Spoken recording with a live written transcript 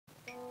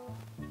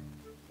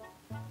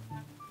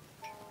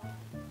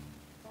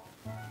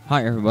Hi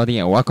everybody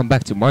and welcome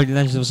back to more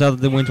Legends of Zelda: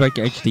 The Wind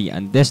Waker HD,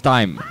 and this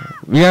time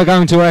we are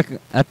going to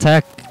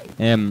attack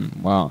him.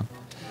 Well,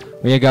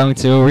 we are going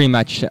to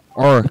rematch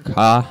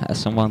Orca, as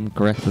someone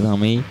corrected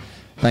on me.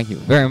 Thank you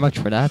very much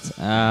for that.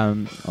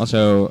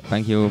 Also,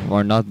 thank you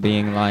for not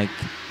being like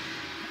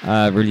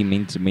really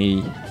mean to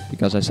me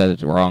because I said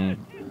it wrong.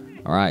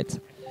 Alright.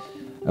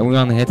 And we're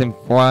gonna hit him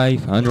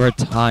 500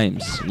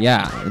 times.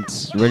 Yeah,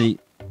 it's really...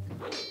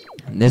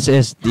 This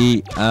is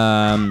the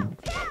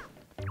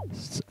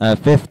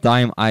fifth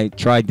time I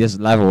tried this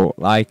level.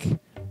 This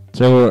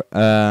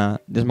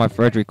is my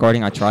third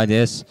recording. I tried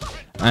this,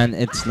 and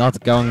it's not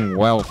going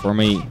well for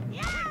me.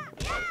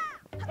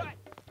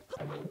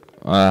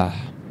 But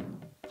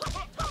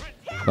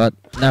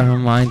never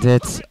mind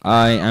it.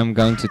 I am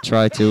going to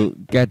try to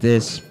get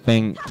this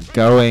thing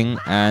going,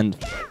 and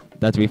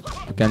that we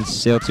can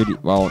sail to the...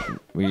 Well,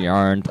 we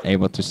aren't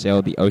able to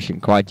sail the ocean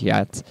quite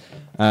yet,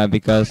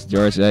 because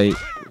there's a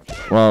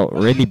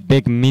really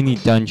big mini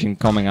dungeon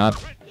coming up,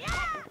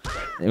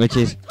 which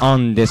is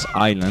on this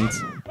island,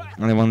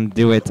 and I want to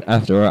do it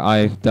after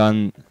I've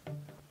done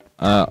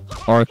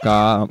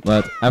Orca.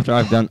 But after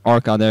I've done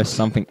Orca, there's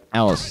something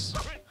else.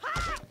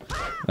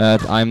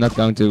 But I'm not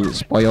going to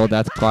spoil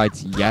that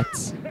quite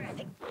yet,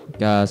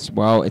 because,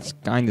 well, it's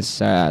kind of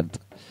sad.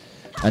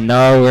 And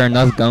no, we're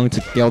not going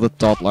to kill the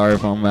toddler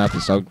from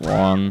episode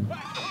 1.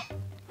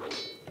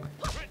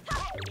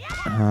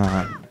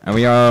 And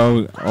we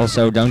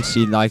also don't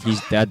see like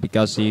he's dead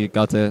because he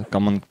got a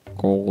common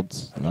cold,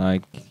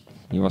 like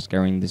he was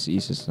carrying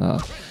diseases.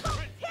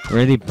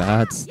 Really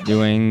bad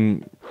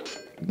going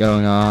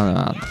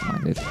on.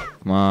 Mind it.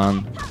 Come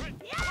on.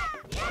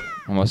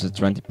 Almost at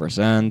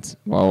 20%.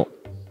 Well.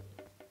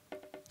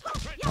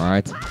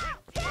 Alright.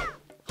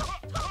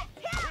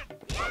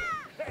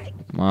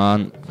 Come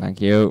on.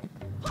 Thank you.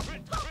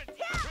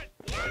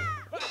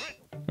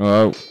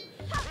 Whoa.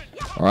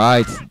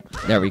 Alright.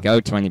 There we go.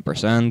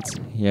 20%.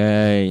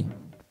 Yay.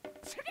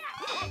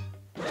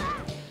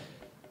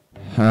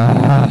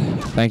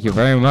 Thank you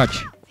very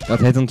much.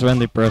 Got hit on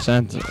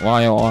 20%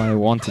 while I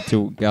wanted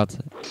to get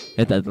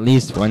hit at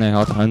least when I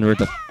had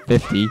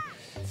 150.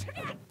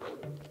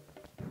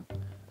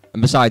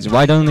 And besides,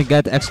 why don't I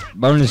get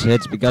bonus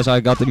hits? Because I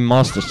got the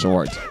Master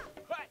Sword.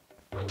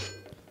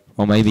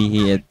 Or maybe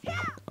he had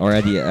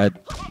already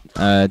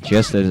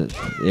adjusted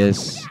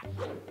his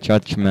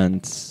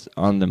judgment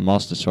on the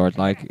Master Sword.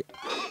 Like,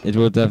 it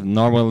would have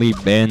normally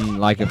been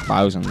like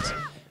 1,000.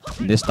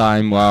 This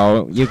time,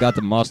 well, you got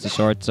the Master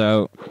Sword,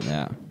 so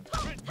yeah,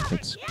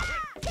 it's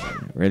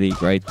really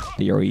great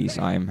theories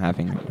I'm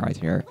having right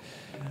here.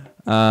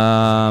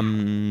 Yeah,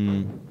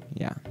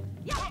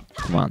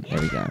 come on, there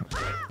we go.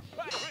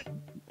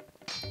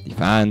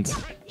 Defend,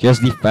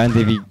 just defend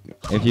if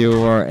you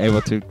were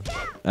able to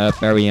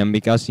parry him,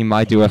 because he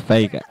might do a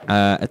fake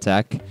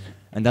attack,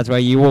 and that way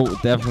you will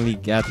definitely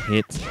get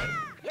hit.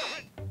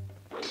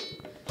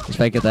 His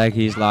fake attack,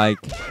 he's like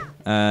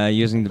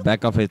using the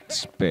back of his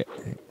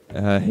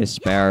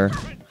spear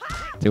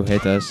to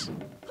hit us.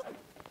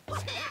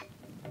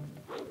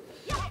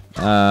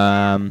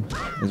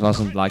 It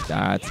wasn't like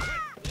that.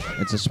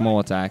 It's a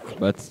small attack,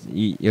 but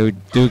you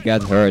do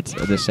get hurt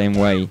the same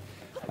way.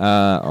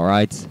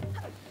 Alright.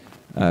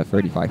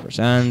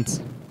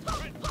 35%.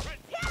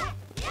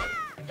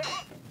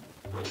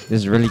 This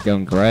is really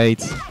going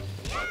great.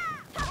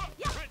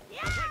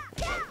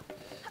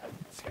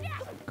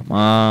 Come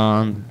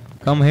on.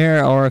 Come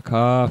here,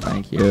 Orca.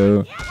 Thank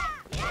you.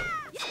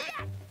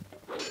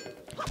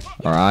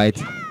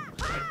 Alright.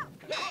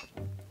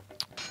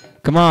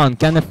 Come on,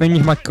 can I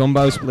finish my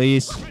combos,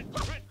 please?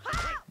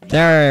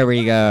 There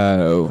we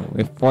go.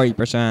 With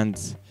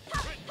 40%.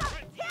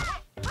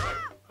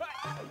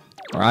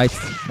 Alright,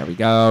 there we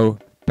go.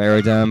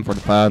 Parry them for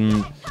the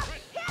fun.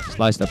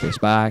 Sliced up his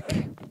back.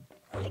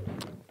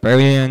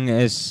 Parrying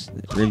is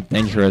really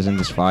dangerous in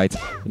this fight,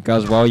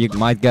 because, well, you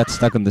might get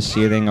stuck on the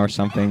ceiling or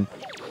something.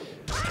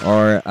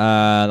 Or,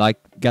 like,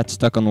 get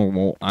stuck on the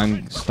wall.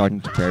 I'm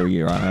starting to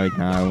parry right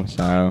now,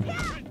 so...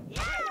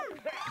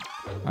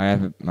 I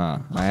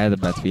had a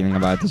bad feeling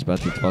about this,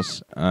 but it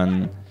was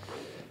for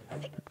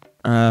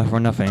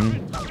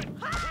nothing.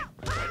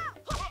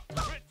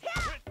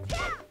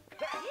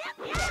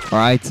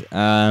 Alright,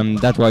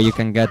 that way you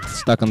can get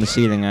stuck on the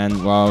ceiling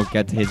and, well,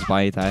 get hit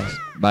by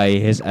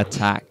his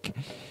attack.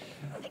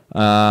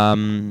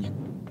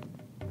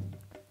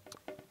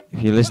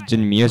 If you listen to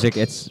the music,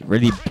 it's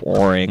really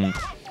boring.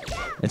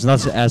 It's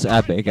not as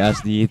epic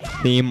as the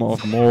theme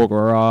of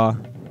Morgara.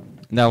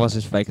 That was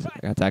his fake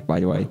attack, by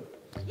the way.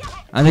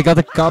 And they got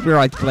a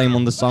copyright claim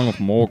on the song of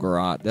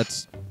Morgara.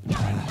 That's...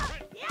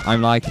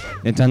 I'm like,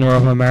 Nintendo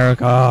of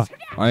America,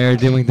 why are you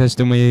doing this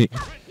to me?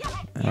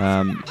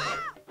 Never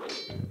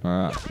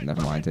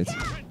mind it.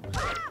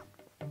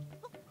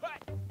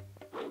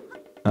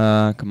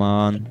 Come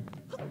on.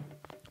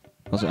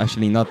 It was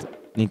actually not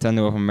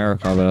Nintendo of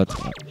America, but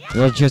it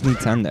was just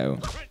Nintendo,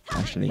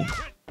 actually.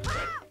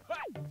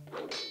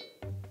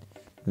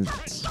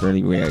 It's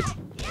really weird.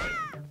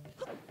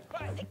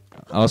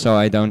 Also,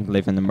 I don't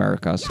live in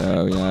America,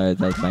 so yeah,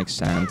 that makes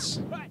sense.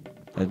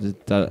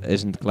 That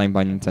isn't claimed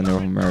by Nintendo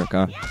of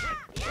America.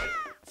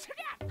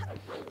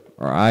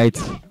 Alright,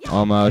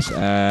 almost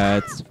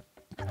at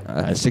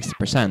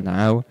 60%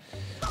 now.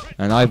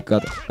 And I've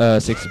got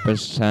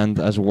 60%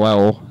 as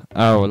well.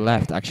 Oh,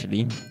 left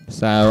actually.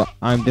 So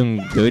I'm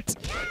doing good.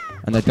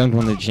 And I don't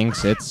want to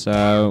jinx it,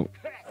 so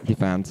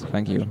defend.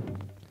 Thank you.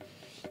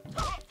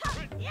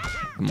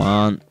 Come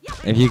on.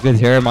 If you could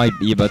hear my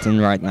B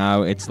button right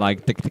now, it's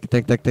like tick tick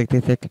tick tick tick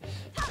tick tick.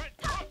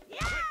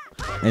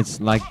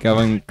 It's like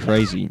going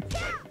crazy.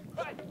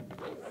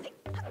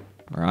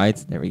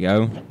 Alright, there we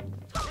go.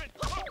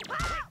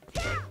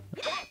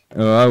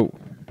 Oh,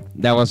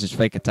 that was his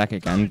fake attack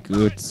again.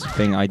 Good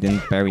thing I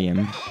didn't parry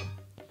him.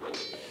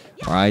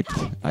 Alright,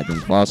 I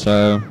didn't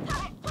also.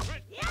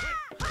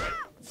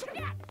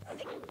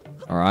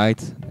 Alright,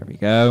 there we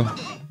go.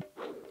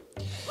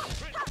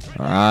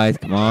 Alright,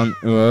 come on.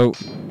 Whoa.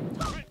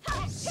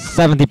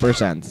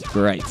 70%.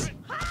 Great.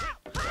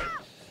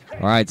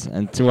 Alright,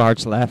 and 2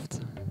 hearts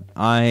left.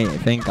 I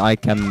think I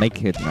can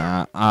make it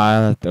now.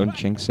 Don't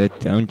jinx it.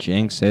 Don't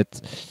jinx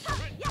it.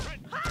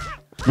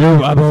 Blue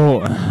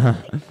bubble.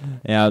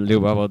 Yeah, blue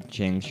bubble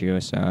jinx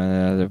you. So,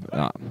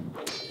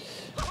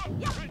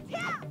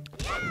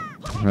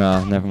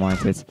 well, never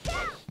mind it.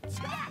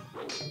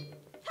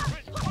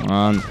 Come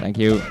on, thank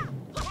you.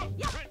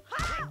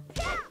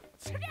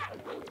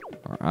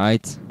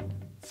 Alright.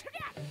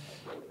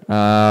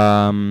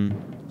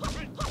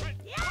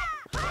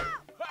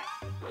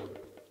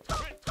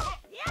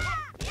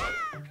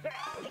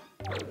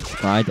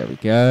 Right, there we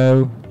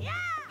go.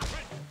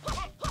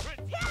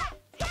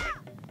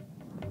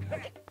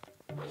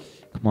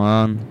 Come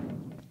on.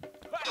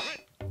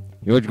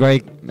 You would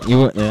great.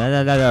 You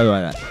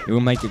will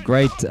make a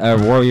great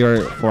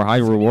warrior for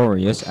Hyrule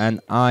Warriors,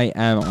 and I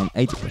am on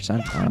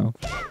 80% now.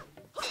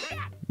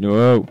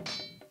 No.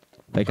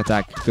 Fake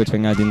attack. Good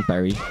thing I didn't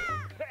parry.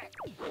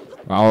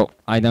 Well,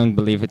 I don't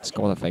believe it's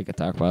called a fake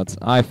attack, but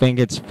I think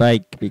it's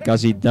fake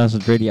because he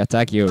doesn't really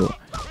attack you.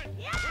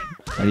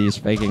 And he's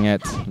faking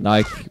it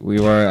like we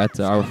were at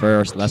our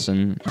first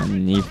lesson,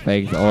 and he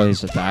faked all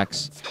his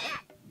attacks.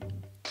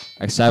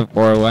 Except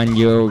for when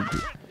you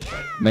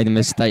made a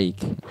mistake.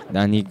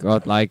 Then he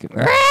got like,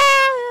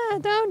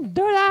 don't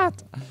do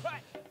that!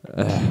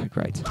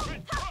 Great.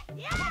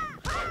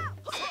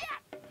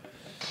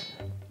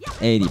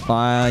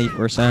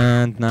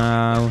 85%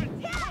 now.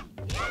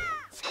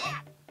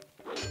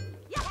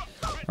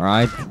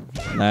 Alright,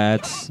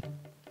 let's...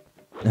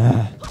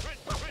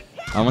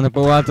 I want to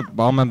pull out the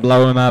bomb and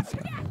blow him up.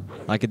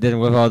 Like I did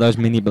with all those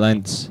mini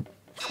blends.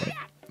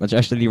 What's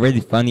actually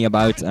really funny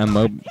about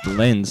mob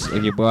blends,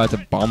 if you pull out a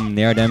bomb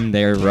near them,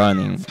 they're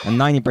running. And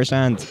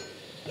 90%!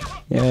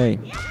 Yay.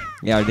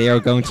 Yeah, they are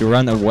going to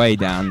run away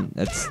then.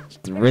 That's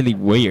really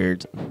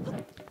weird.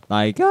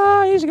 Like,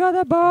 he's got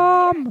a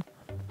bomb!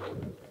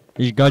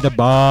 He's got a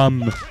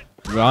bomb!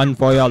 Run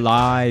for your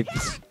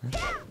lives!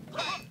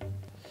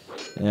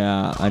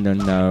 Yeah, I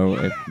don't know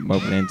if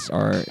mob blends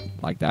are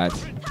like that.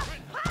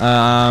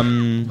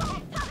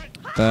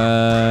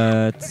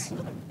 But...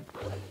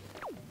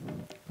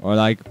 Or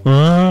like,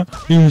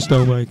 you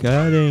stole my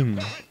cutting!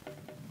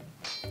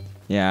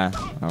 Yeah,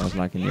 I was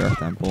like in the Earth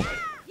Temple.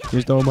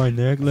 You stole my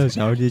necklace,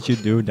 how did you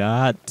do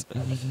that?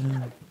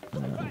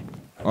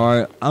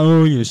 Or,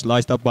 oh, you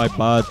sliced up my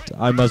butt,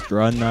 I must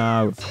run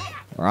now.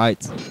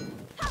 Right.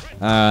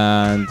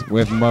 And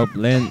with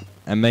Moblin,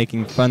 and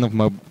making fun of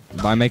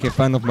by making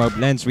fun of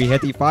Moblins, we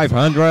hit the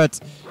 500!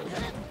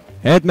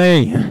 Hit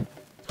me!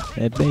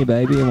 Hit me,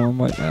 baby, one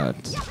more time.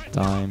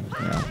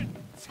 Yeah.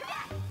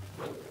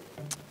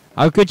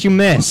 How could you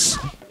miss?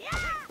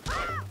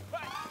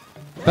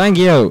 Thank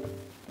you!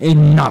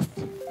 Enough!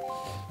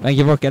 Thank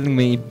you for killing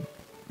me.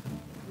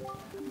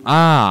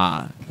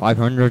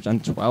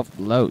 512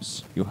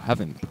 blows. You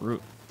have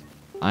improved.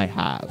 I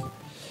have.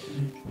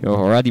 You have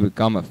already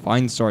become a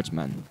fine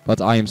swordsman,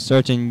 but I am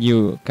certain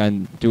you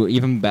can do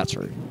even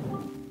better.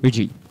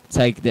 Luigi,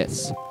 take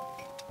this.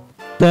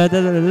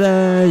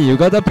 You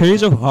got a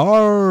piece of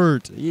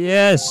heart!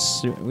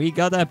 Yes! We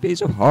got a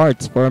piece of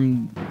heart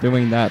from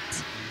doing that.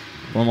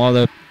 From all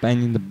the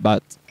pain in the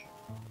butt.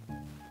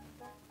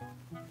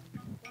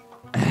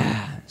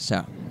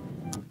 So.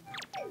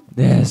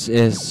 This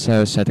is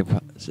so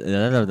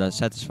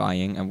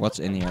satisfying. And what's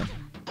in here?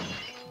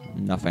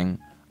 Nothing.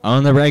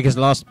 On the break is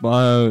lost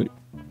boat.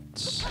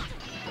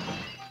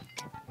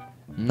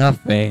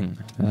 Nothing.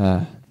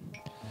 Oh,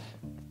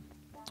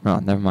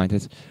 never mind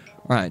it.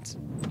 Right.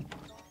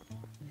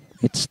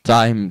 It's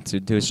time to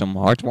do some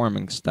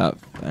heartwarming stuff.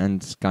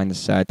 And it's kind of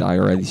sad. I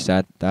already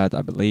said that,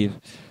 I believe.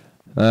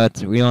 But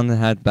we want to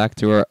head back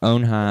to our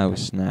own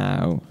house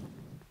now.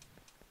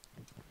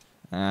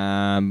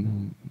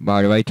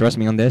 By the way, trust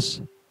me on this.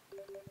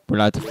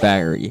 Pull out a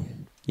ferry.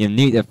 You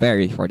need a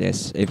ferry for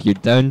this. If you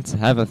don't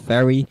have a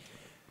ferry,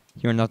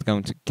 you're not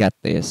going to get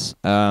this.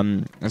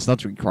 It's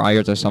not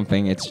required or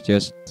something. It's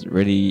just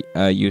really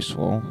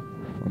useful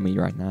for me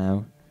right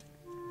now.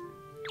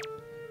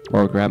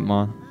 Poor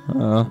grandma.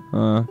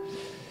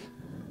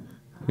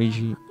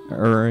 Luigi,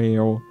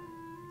 Ariel,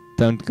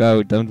 don't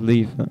go, don't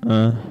leave.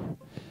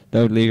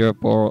 Don't leave your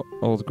poor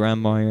old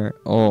grandma here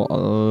all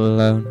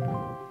alone.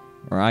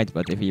 Alright,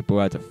 but if you pull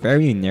out a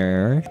fairy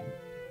near her,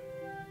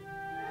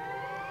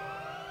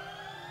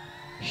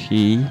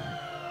 she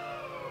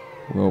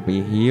will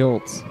be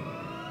healed.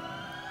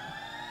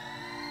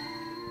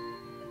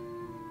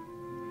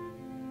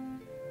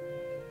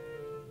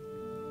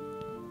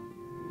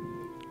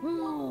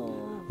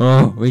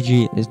 Oh,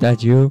 Luigi, is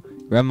that you?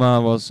 Grandma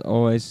is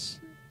always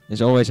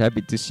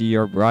happy to see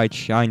your bright,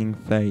 shining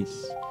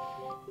face.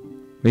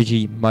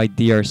 Luigi, my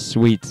dear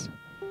sweet,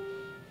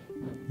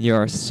 you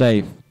are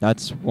safe.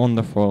 That's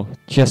wonderful,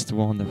 just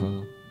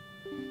wonderful.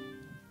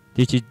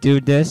 Did you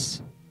do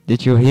this?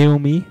 Did you heal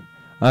me?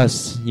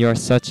 Us, you're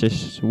such a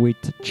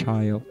sweet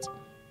child.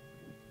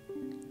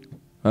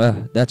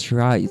 That's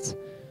right.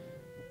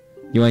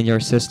 You and your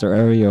sister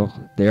Ariel,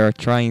 they are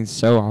trying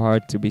so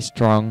hard to be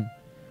strong,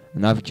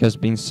 and I've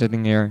just been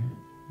sitting here,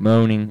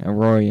 moaning and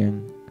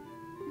worrying.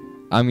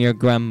 I'm your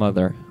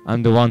grandmother.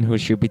 I'm the one who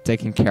should be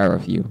taking care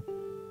of you.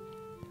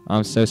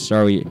 I'm so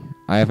sorry.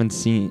 I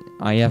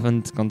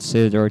haven't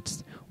considered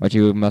what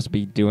you must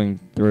be doing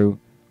through.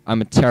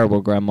 I'm a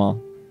terrible grandma.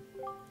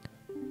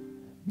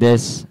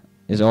 This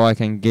is all I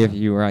can give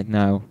you right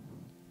now.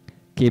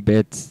 Keep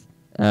it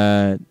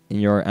in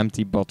your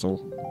empty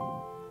bottle.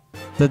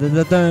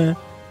 Da-da-da-da.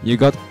 You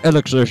got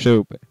elixir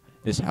soup.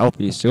 This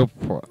healthy soup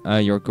for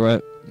your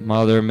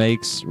grandmother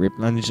makes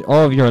replenish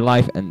all of your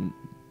life and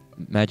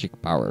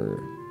magic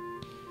power.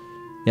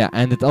 Yeah,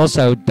 and it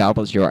also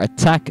doubles your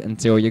attack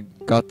until you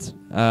got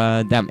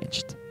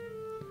damaged.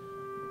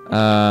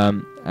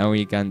 And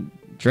we can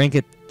drink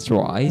it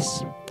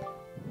twice.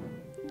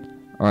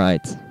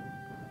 Alright.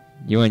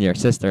 You and your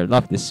sister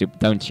love this soup,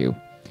 don't you?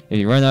 If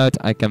you run out,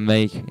 I can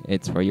make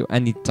it for you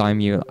anytime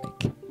you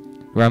like.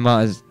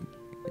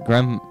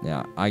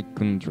 Yeah, I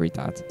couldn't read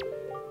that.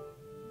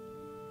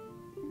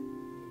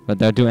 But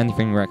don't do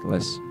anything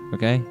reckless,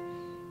 okay?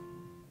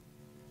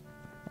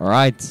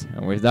 Alright,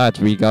 and with that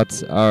we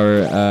got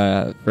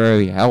our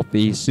very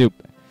healthy soup.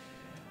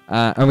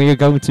 And we are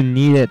going to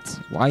need it.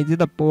 Why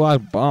did I pull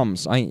out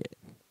bombs? I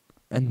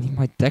need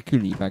my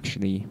deku leaf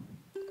actually.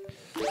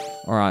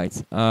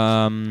 Alright,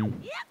 how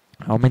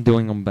am I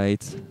doing on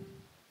bait?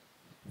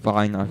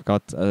 Fine, I've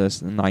got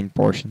 9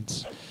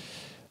 portions.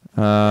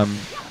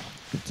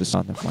 Just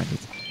not find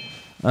it.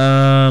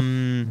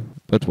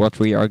 But what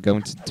we are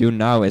going to do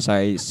now is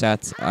I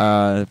set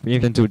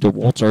breathe into the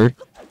water.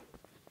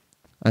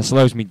 It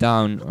slows me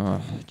down.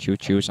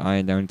 Choo-choos,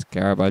 I don't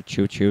care about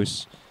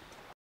choo-choos.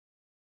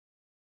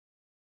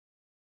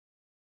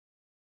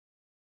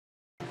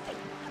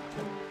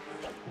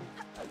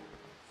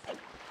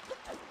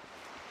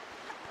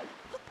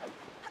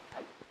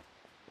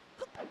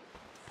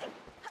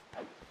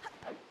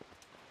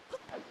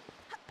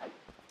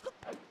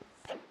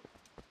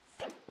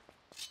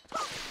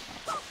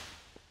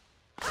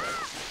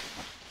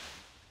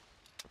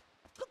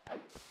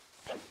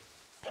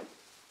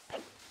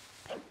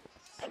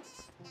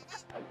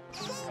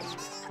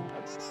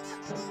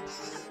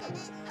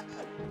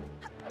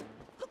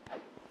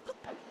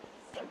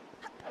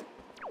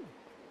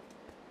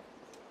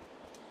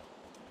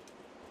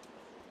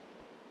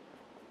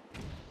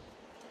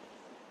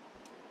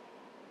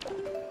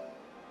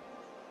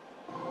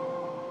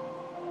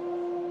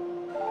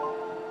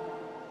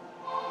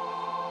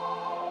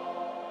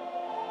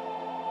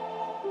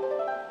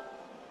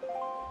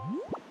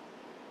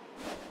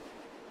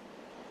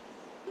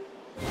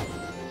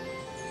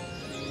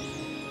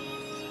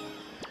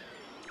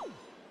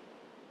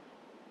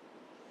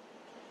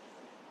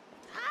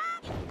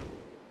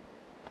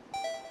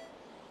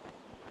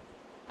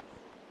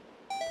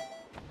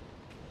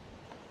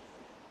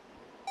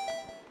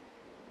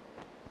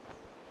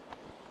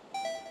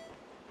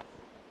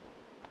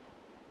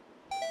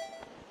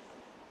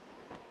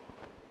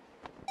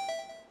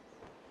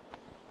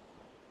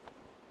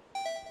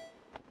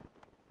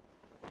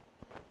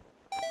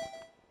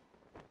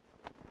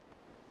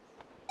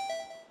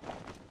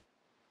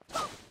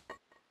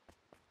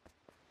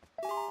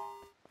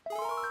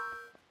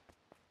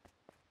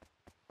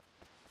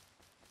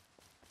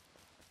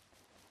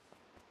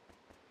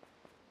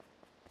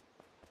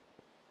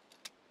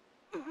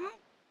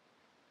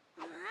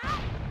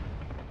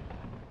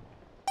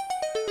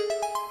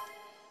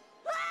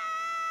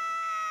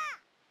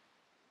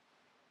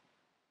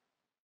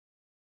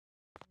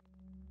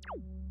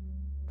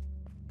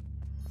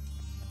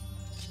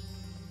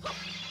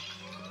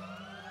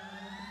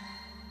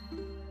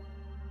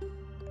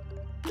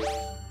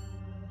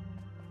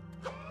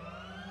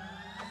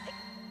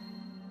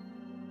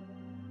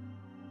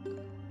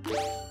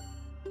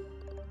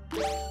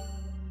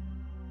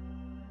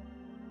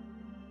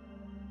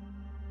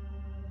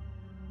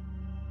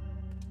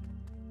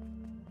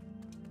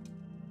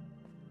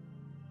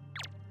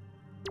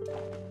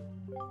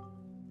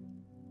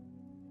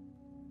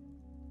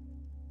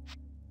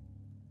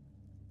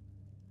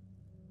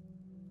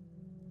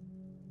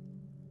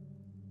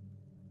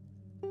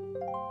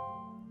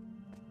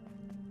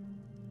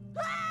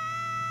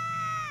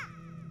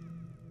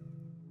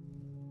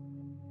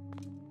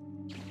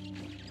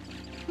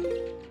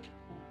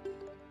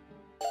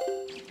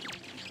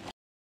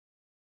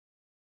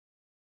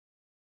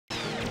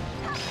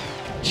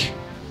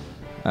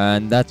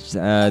 And that's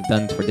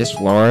done for this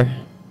floor.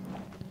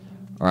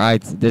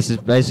 Alright, this is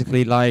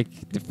basically like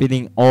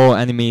defeating all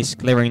enemies,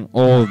 clearing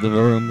all the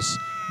rooms,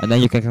 and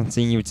then you can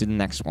continue to the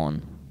next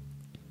one.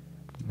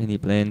 Mini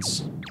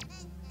blinds.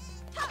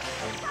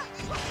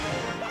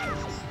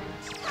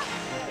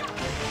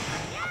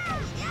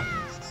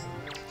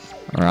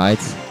 Alright.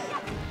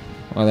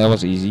 Well, that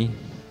was easy.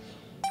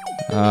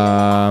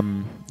 Yeah.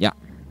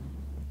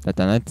 That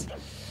done it.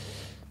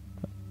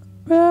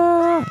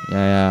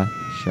 Yeah.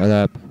 Shut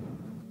up.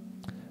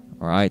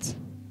 Alright.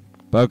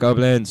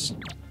 Bokoblins.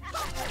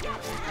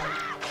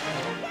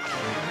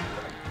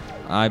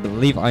 I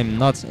believe I'm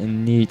not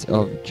in need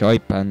of joy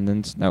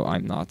pendants. No,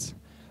 I'm not.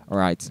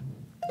 Alright.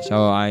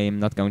 So I am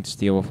not going to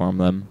steal from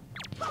them.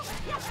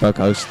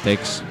 Boko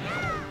sticks.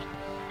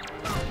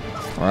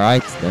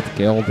 Alright, that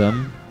killed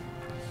them.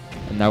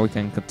 And now we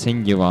can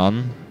continue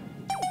on.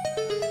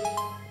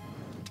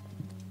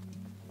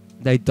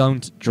 They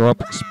don't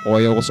drop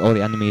spoils, all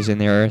the enemies in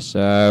here,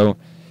 so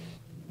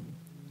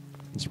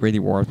it's really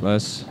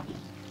worthless.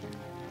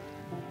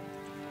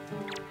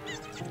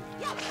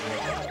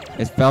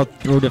 It fell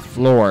through the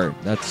floor.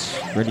 That's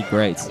really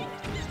great.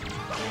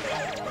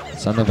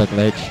 Son of a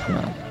glitch.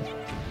 Yeah.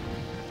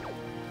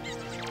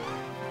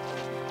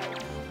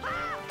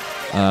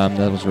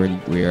 That was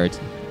really weird.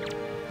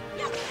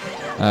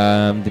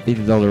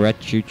 Defeated all the red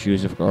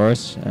choo-choos, of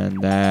course,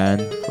 and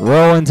then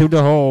roll into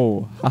the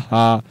hole.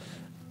 Haha.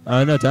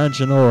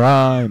 Unintentional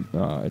rhyme.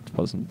 Oh, it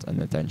wasn't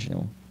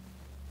unintentional.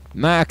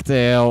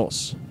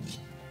 Magtails.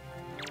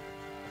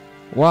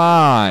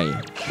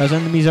 Why? Those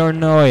enemies are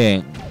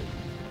annoying.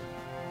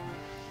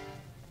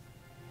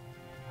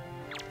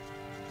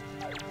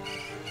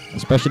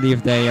 Especially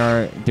if they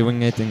are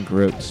doing it in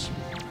groups.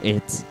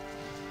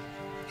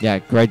 Yeah,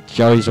 great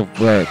choice of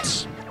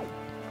words.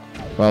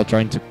 While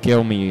trying to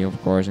kill me,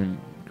 of course, in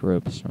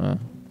groups.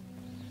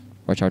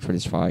 Watch out for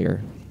this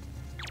fire.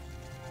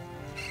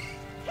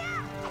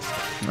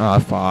 Ah,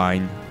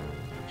 fine.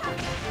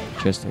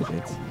 Just hit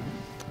it.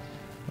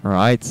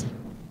 Alright.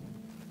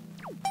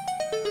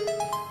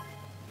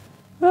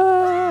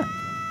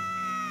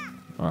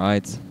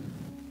 Alright.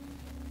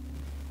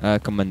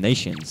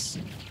 Combinations.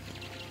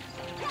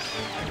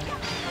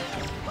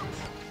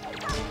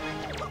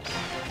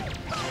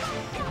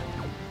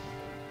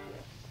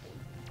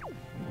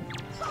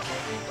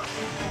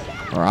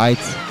 Alright.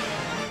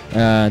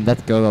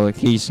 That got all the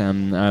keys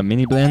and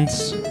mini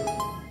blends.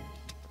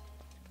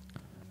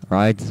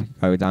 Right,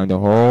 go down the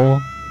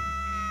hole.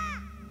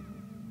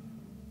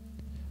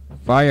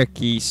 Fire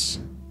keys.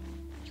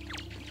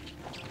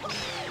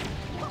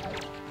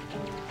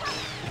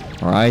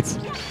 Alright,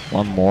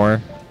 one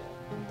more.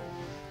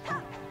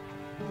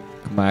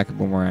 Come back,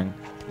 boomerang.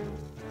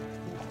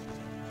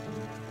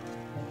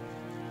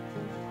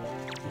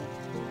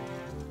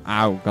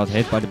 Ow, got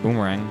hit by the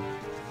boomerang.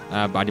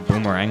 By the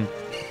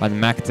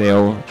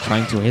magtail,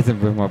 trying to hit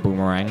him with my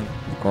boomerang,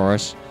 of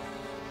course.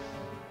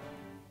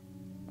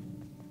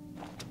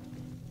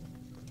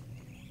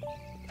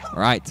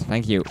 Alright,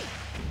 thank you.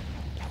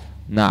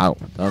 Now,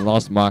 the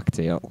last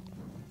magtail.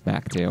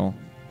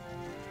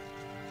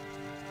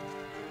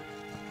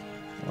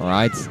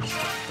 Alright,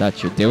 that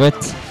should do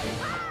it.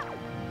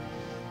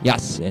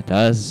 Yes, it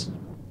does.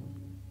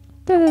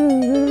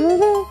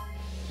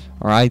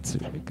 Alright,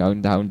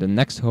 going down the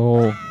next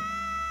hole.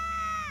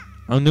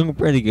 I'm doing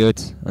pretty good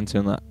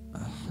until now.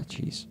 Oh,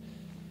 jeez.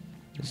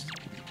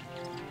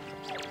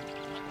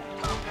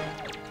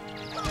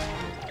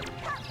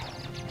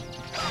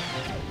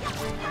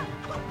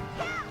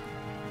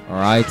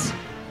 Alright.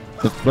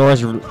 The floor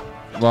is...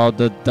 well,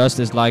 the dust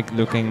is like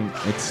looking...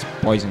 it's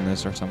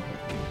poisonous or something.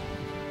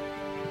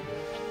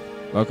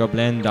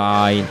 Bokoblin,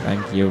 die.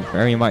 Thank you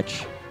very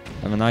much.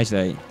 Have a nice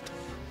day.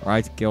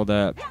 Alright, kill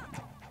the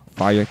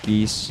fire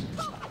keys.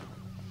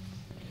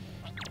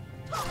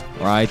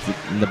 Alright,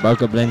 the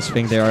Bokoblins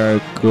think they are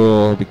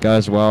cool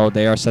because, well,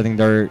 they are setting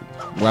their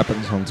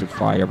weapons onto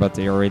fire, but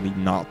they are really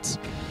not.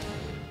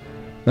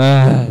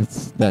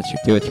 That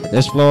should do it for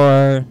this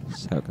floor.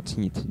 So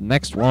continue to the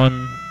next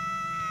one.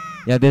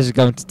 Yeah, this is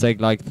going to take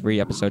like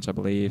 3 episodes, I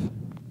believe.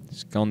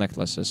 Skull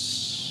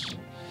necklaces.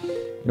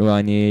 Do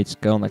I need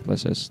skull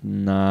necklaces?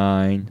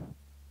 9.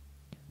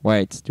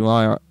 Wait, do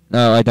I?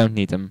 No, I don't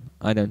need them.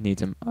 I don't need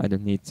them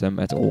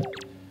at all.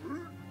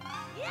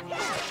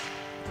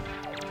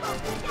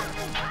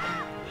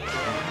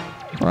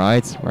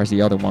 Alright, where's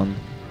the other one?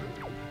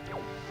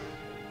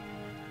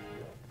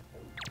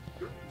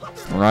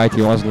 Alright,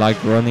 he was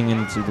like running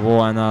into the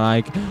wall and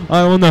I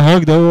wanna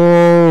hug the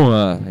wall!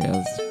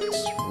 Yeah,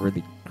 it's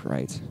really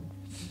great.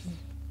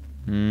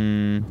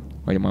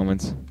 Wait a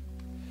moment.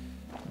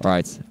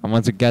 Alright, I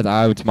want to get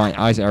out my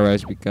ice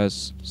arrows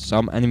because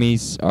some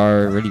enemies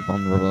are really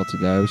vulnerable to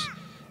those.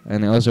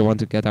 And I also want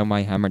to get out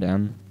my hammer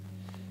then.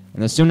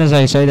 And as soon as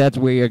I say that,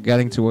 we are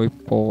getting to a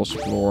boss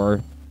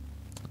floor.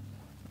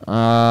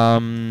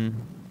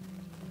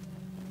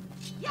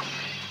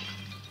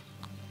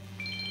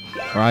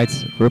 Right,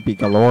 rupee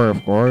galore,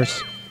 of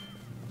course.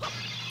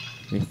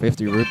 With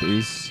 50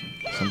 rupees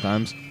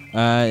sometimes.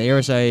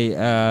 Here's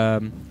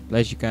a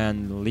place you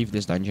can leave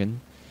this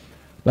dungeon,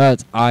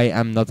 but I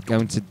am not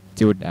going to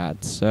do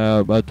that.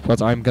 So, but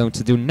what I'm going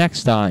to do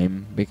next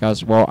time,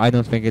 because well, I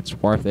don't think it's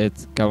worth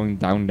it going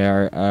down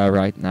there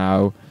right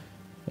now.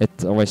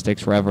 It always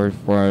takes forever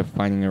for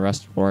finding a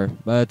rest for.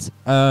 But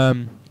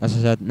as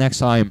I said, next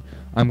time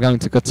I'm going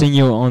to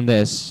continue on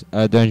this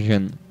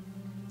dungeon,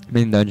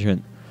 main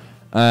dungeon,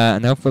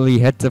 and hopefully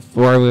hit the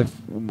floor with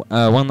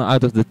one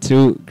out of the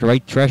 2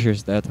 great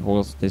treasures that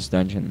holds this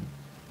dungeon.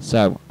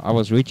 So I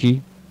was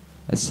Richie.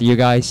 I'll see you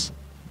guys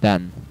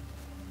then.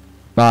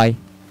 Bye.